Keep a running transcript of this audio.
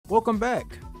Welcome back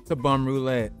to Bum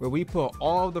Roulette, where we put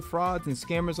all of the frauds and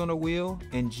scammers on a wheel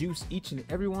and juice each and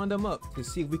every one of them up to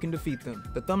see if we can defeat them.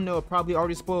 The thumbnail probably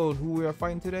already spoiled who we are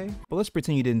fighting today, but let's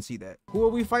pretend you didn't see that. Who are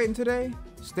we fighting today?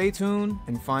 Stay tuned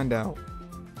and find out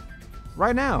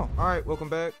right now. All right, welcome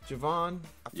back. Javon,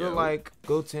 I feel like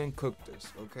Goten cooked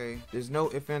us, okay? There's no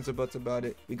ifs, ands, or buts about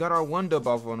it. We got our one dub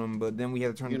off on him, but then we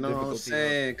had to turn the difficulty up. You know what I'm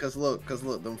saying? Cause look,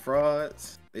 them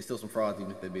frauds, they still some frauds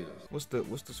even if they beat us. What's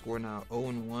the score now?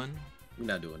 0-1? We're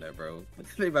not doing that, bro.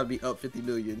 They about to be up 50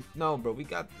 million. No, bro, we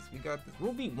got this. We got this.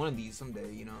 We'll beat one of these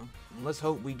someday, you know? And let's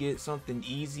hope we get something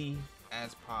easy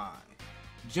as pie.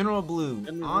 General Blue,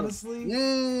 honestly,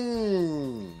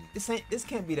 this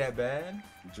can't be that bad.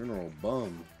 General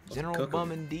Bum. General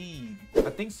Bum indeed. I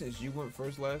think since you went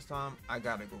first last time, I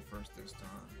gotta go first this time.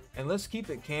 And let's keep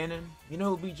it canon. You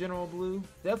know who beat General Blue?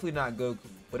 Definitely not Goku,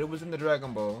 but it was in the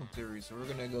Dragon Ball series, so we're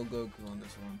gonna go Goku on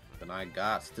this one. And I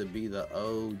got to be the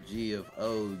OG of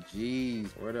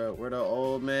OGs. Where the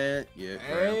old man? Yeah,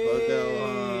 hey.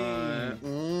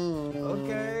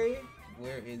 Okay.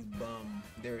 Where is Bum?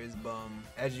 There is Bum.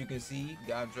 As you can see,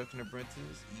 God Dressed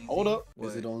Apprentice. Easy. Hold up. What?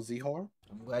 Is it on Z-Hard?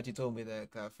 I'm glad you told me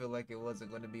that, cause I feel like it wasn't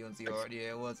going to be on Z-Hard.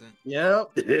 Yeah, it wasn't.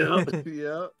 Yep.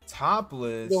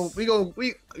 Topless. We gonna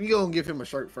give him a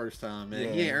shirt first time, man.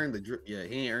 Yeah. He ain't earned the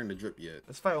drip yet.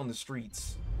 Let's fight on the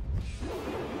streets.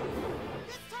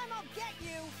 This time I'll get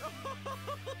you.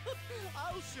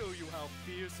 I'll show you how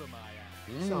fearsome I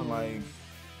am. You sound like.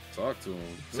 Talk to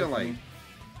him. You sound like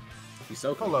he's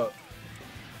so cool. Hold up.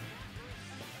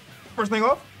 First thing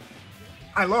off,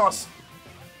 I lost.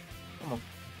 Come on.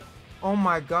 Oh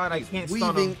my God, I can't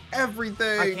stun him.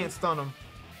 Everything. I can't stun him.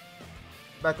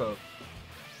 Back up.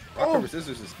 Rock, paper,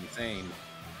 scissors is insane.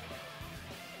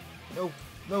 No.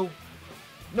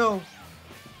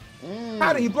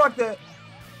 How did he block that?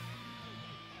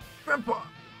 Grandpa.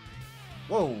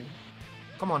 Whoa.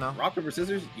 Come on now. Rock, paper,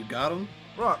 scissors, you got him?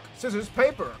 Rock, scissors,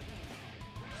 paper.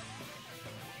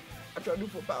 I try to do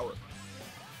full power.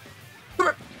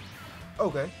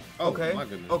 Okay. Oh, okay. my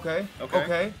goodness. Okay.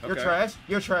 You're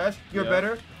trash. You're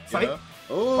better. Psych. Yeah.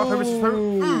 Rock, paper,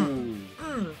 scissors,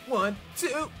 paper. 1,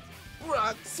 2.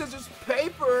 Rock, scissors,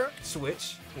 paper.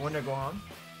 Switch. Winner go on.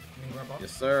 Grandpa.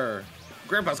 Yes, sir.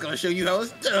 Grandpa's gonna show you how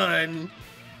it's done.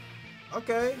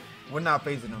 Okay. We're not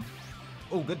phasing him.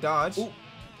 Oh, good dodge. Ooh.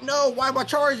 No, why am I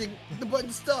charging? The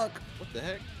button's stuck. What the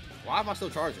heck? Why am I still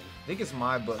charging? I think it's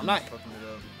my button. I'm not. Fucking it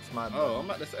up. It's my button. Oh, I'm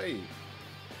about to say.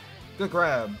 Good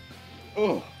grab.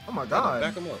 Oh my God.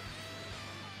 Back him up.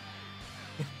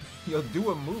 Yo,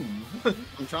 do a move.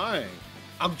 I'm trying.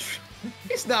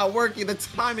 It's not working. The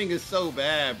timing is so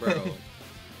bad, bro.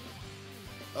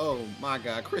 Oh my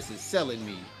God, Chris is selling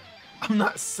me. I'm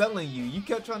not selling you. You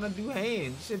kept trying to do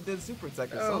hands. You should did super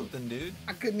attack or something, dude.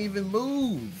 I couldn't even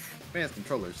move. Man's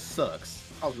controller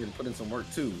sucks. I was gonna put in some work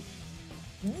too.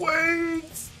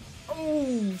 Wait.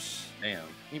 Oh. Damn.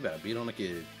 You better beat on the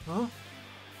kid. Huh?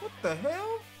 What the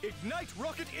hell? Ignite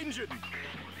rocket engine.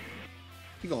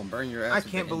 He gonna burn your ass. I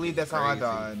can't believe that's how I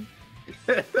died.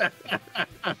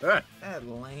 That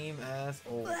lame ass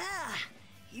old.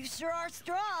 You sure are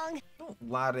strong. Don't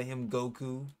lie to him,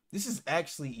 Goku. This is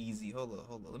actually easy. Hold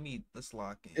on. Let's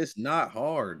lock in. It's not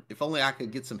hard. If only I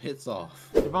could get some hits off.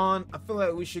 Javon, I feel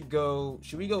like we should go.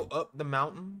 Should we go up the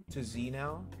mountain to Z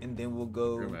now? And then we'll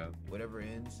go whatever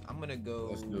ends. I'm gonna go.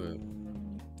 Let's do it.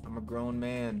 I'm a grown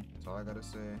man. That's all I gotta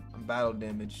say. I'm battle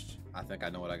damaged. I think I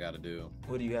know what I gotta do.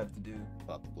 What do you have to do?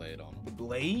 Pop the blade on him. The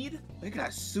blade? They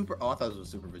got super. Oh, I thought it was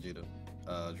Super Vegeta.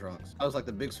 Trunks. I was like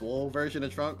the big swole version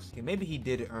of Trunks. Okay, maybe he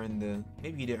did earn the.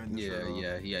 Maybe he did earn the.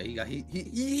 Yeah.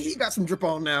 He got some drip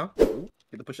on now. Ooh,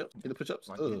 get the push-ups. Get the push-ups.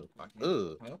 15,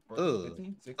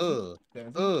 16,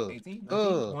 17, 18,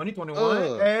 19, 20,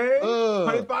 21,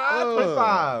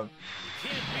 25.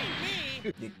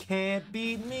 You can't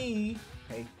beat me.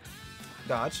 Hey,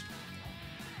 dodge.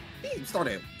 He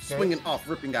started swinging off,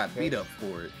 ripping, got beat up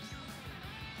for it.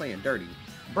 Playing dirty.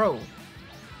 Bro.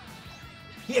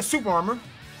 He has super armor.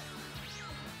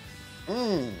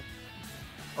 Oh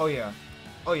yeah.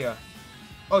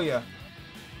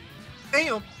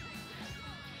 Damn.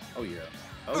 Oh yeah.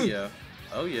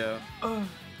 Oh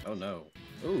no.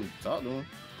 Ooh, talk to him.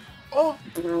 Oh.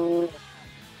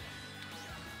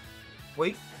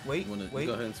 Wait. Go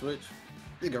ahead and switch.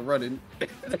 Nigga running.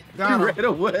 Got him. Right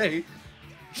away.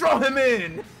 Draw him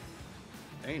in.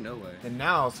 Ain't no way. And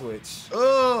now I'll switch.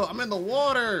 Oh, I'm in the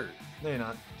water. No, you're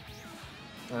not.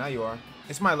 Oh, now you are.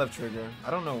 It's my left trigger.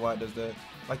 I don't know why it does that.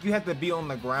 Like, you have to be on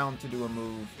the ground to do a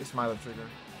move. It's my left trigger.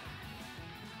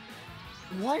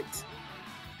 What?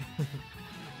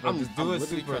 Bro, just do a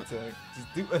super attack.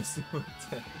 Just do a super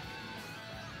attack.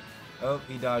 Oh,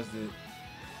 he dodged it.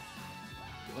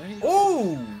 What?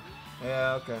 Oh!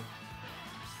 Yeah, okay.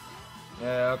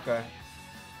 Yeah, okay.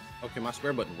 Okay, my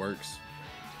square button works.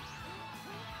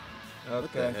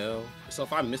 What the Okay. hell? So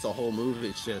if I miss a whole move,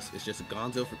 it's just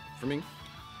Gonzo for me?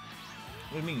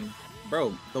 What do you mean?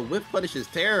 Bro, the whip punish is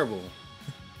terrible.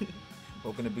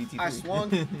 Welcome to BT3. I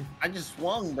swung. I just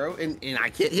swung, bro, and I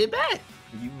can't hit back.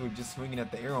 You were just swinging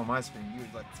at the arrow on my screen. You were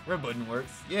like, square button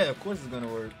works. Yeah, of course it's gonna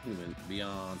work. We went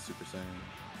beyond Super Saiyan.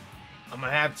 I'm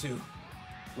gonna have to.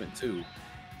 Went 2.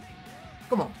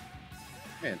 Come on.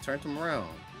 Man, turned him around.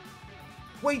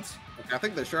 Wait. Okay, I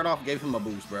think the shirt off gave him a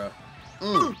boost, bro.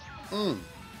 Come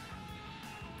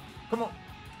on.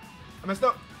 I messed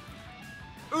up.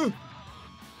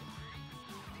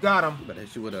 Got him. But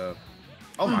hit you with a.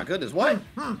 Oh my goodness! What?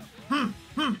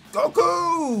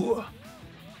 Goku.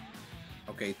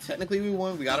 Okay, technically we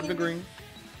won. We got him to green.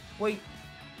 Wait.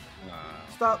 Nah.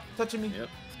 Stop touching me. Yep.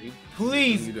 See?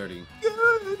 Please. You dirty.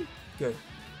 Good. Good.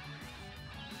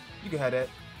 You can have that.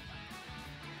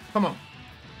 Come on.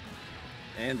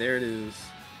 And there it is.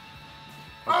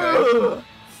 Okay.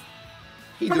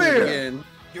 He Come did here. it again.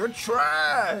 You're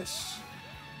trash.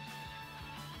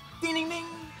 Ding ding ding.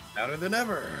 Better than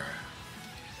ever.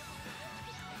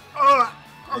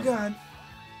 Oh God.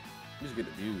 You just get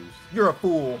abused. You're a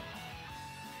fool.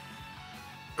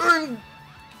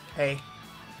 Hey.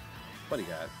 What he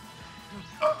got?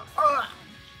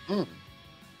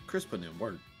 Chris putting in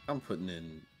work. I'm putting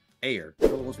in air. Bro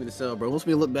wants me to sell, bro. Wants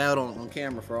me to look bad on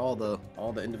camera for all the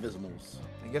indivisibles.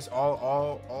 I guess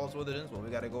all's what it is. Well, we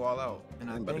gotta go all out. And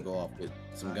I'm about to go off with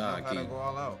some I God know how to key. go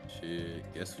all out.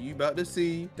 Shit. Guess who you about to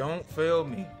see? Don't fail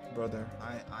me, brother.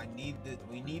 I need this.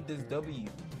 We need this W.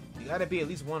 You gotta be at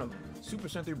least one of them. Super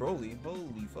Sentai Broly.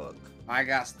 Holy fuck. I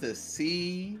got to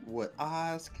see what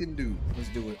Oz can do. Let's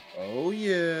do it. Oh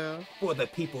yeah. For the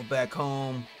people back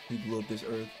home who blew up this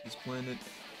earth, this planet.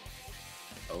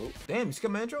 Oh. Damn, you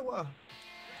skipped my intro? Wow.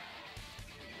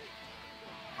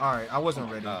 Alright, I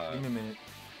wasn't ready. God. Give me a minute.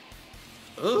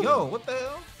 Ugh. Yo, what the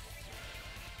hell?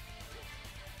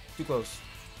 Too close.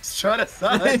 Try to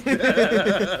side.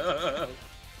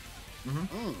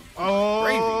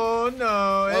 Oh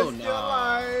no, it's Oh, still nah.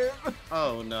 alive.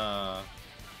 Oh nah.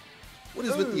 What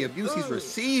is with the abuse he's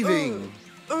receiving?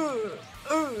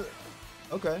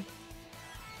 Okay.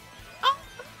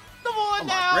 Come on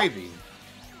now. Gravy.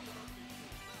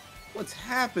 What's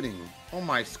happening on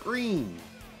my screen?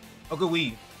 Oh, good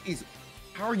weave.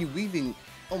 How are you weaving?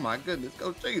 Oh my goodness,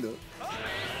 go Cheetah.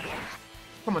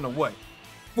 Come on, to what?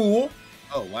 Fool.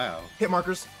 Oh wow. Hit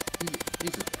markers.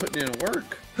 He's just putting in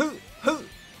work.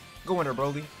 Go in there,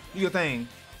 Broly. Do your thing.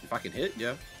 If I can hit,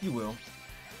 yeah. You will.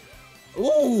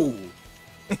 Ooh.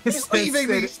 He's leaving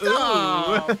me.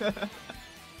 Stop. Ooh.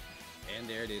 And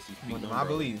there it is. He's Come on, beating I on Broly.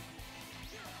 believe.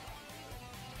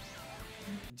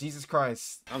 Jesus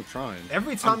Christ. I'm trying.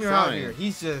 Every time I'm you're out trying. here,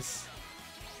 he's just...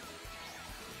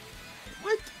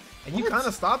 What? And you What? kind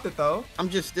of stopped it, though. I'm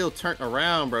just still turned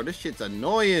around, bro. This shit's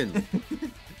annoying.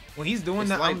 When he's doing It's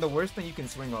that, like- I'm the worst thing you can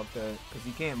swing off that. Because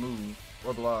he can't move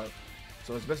or block.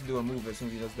 So it's best to do a move as soon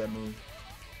as he does that move.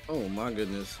 Oh my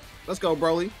goodness. Let's go,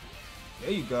 Broly.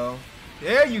 There you go.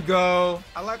 There you go.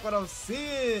 I like what I'm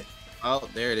seeing. Oh,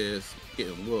 there it is.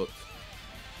 Getting whooped.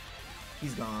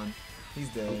 He's gone. He's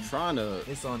dead. I'm trying to.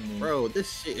 It's on me. Bro,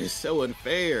 this shit is so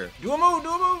unfair. Do a move, do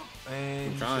a move.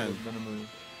 And I'm trying. you should've done a move.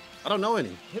 I don't know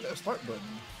any. Hit that start button.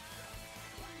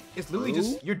 It's literally Ooh.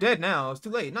 just, you're dead now. It's too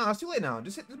late. No, it's too late now.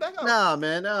 Just hit this back up. Nah,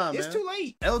 man. Nah, It's man. too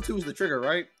late. L2 is the trigger,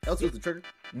 right? L2 is the trigger.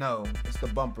 No, it's the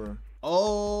bumper.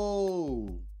 Oh.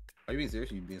 Are you being serious?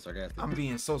 Or you being sarcastic? I'm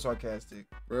being so sarcastic.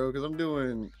 Bro, because I'm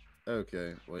doing.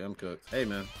 Okay. Well, I'm cooked. Hey,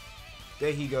 man.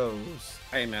 There he goes.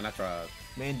 Hey, man. I tried.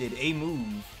 Man did a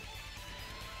move.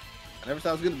 I never thought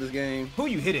I was good at this game. Who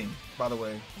you hitting, by the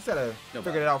way? Just gotta Nobody.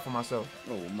 figure it out for myself.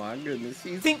 Oh, my goodness.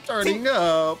 He's Think, turning think.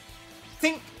 up.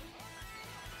 Think.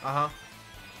 Uh-huh.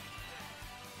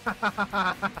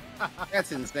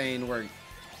 That's insane work.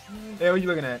 Hey, what are you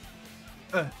looking at?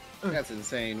 That's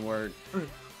insane work.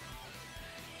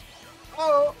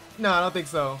 Oh, no, I don't think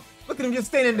so. Look at him just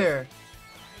standing there.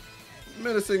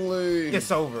 Menacingly.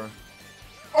 It's over.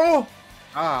 Oh,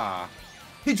 Ah.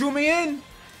 he drew me in.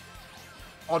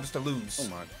 All just to lose. Oh,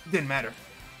 my. Didn't matter.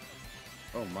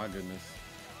 Oh, my goodness.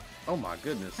 Oh, my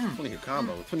goodness. 20 hit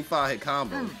combo. 25 hit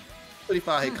combo.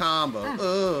 25 hit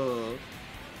combo.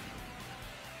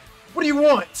 What do you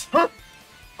want? Huh?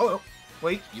 Oh,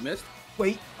 wait, You missed?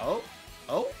 wait. Oh.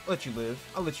 Oh. I'll let you live.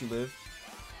 I'll let you live.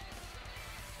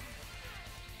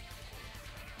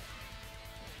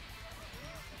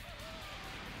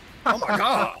 Oh, my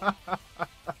God.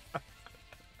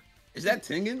 Is that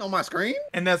Tengen on my screen?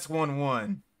 And that's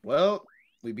 1-1. Well,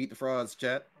 we beat the frauds,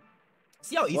 chat.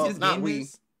 See how easy Well, this not game we.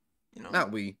 is? You know,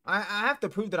 Not we. I have to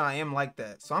prove that I am like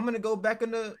that. So I'm gonna go back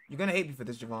into. You're gonna hate me for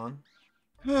this, Javon.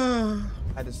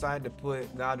 I decided to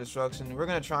put God Destruction. We're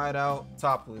gonna try it out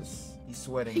topless. He's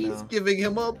sweating He's now. giving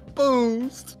him a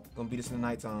boost. Gonna beat us in the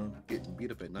nighttime. Getting beat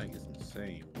up at night is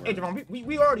insane, bro. Hey, Javon,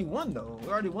 we already won though. We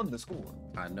already won the score.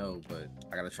 I know, but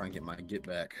I gotta try and get my get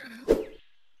back.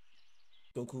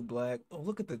 Goku Black. Oh,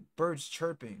 look at the birds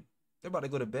chirping. They're about to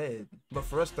go to bed. But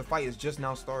for us, the fight is just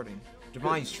now starting.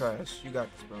 Javon, he's trash. You got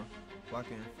this, bro. Lock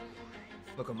in.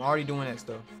 Look, I'm already doing that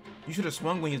stuff. You should have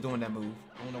swung when he was doing that move.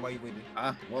 I don't know why you waited.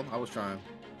 Well, I was trying.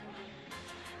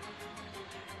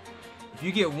 If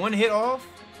you get one hit off,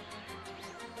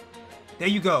 there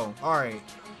you go. All right.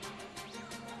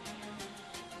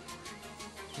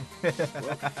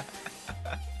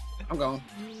 I'm gone.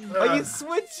 Are you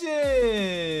switching?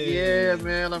 Yeah,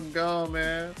 man, I'm gone,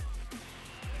 man.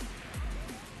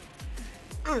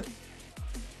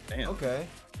 Damn. Okay.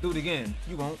 Do it again.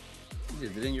 You won't. You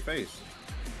just did it in your face.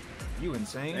 You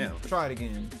insane. Damn. Try it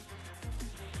again.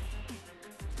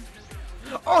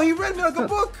 Oh, he read me like a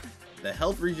book. The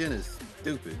health regen is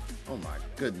stupid. Oh my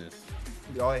goodness.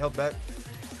 Get all that health back.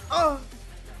 Oh.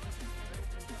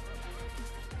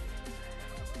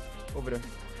 Over there.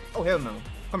 Oh, hell no.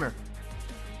 Come here.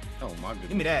 Oh my goodness.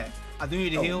 Give me that. I do need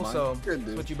to heal, my so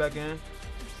goodness. put you back in.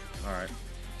 All right.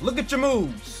 Look at your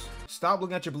moves. Stop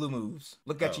looking at your blue moves.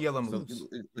 Look at your yellow so moves.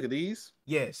 look at these.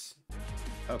 Yes.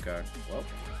 Okay. Well.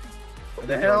 What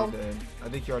the hell? I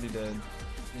think you're already dead.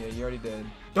 Yeah, you're already dead.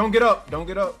 Don't get up. Don't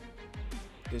get up.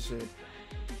 Good shit.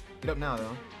 Get up now,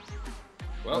 though.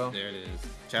 Well, there it is.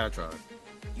 Chatron.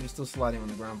 You're still sliding on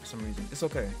the ground for some reason. It's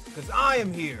okay, because I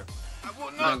am here. I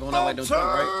will Not not going out like don't do it,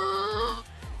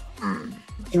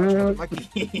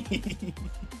 right?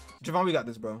 Javon, we got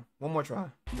this, bro. One more try.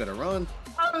 You better run.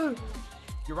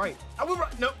 You're right. I will run.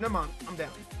 Nope, never mind. I'm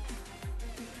down.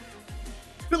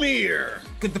 Come here.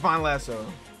 Good Divine Lasso.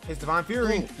 His Divine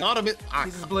Fury. Not a bit.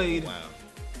 He's his blade. Oh,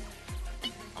 wow.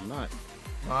 I'm not.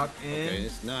 Lock in. Okay,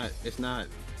 it's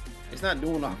not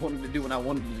doing what I wanted to do when I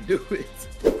wanted to do it.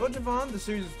 Well, Javon, the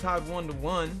series is tied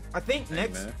 1-1. I think Hey,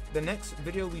 man. the next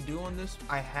video we do on this,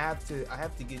 I have to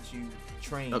get you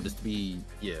trained. Oh, just to be,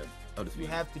 yeah. Oh, just You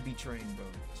be. have to be trained, bro.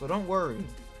 So don't worry.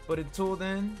 But until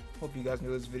then, hope you guys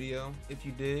enjoyed this video. If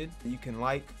you did, you can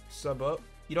like, sub up.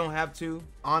 You don't have to.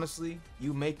 Honestly,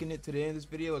 you making it to the end of this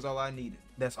video is all I needed.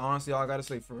 That's honestly all I gotta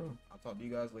say for real. I'll talk to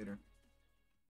you guys later.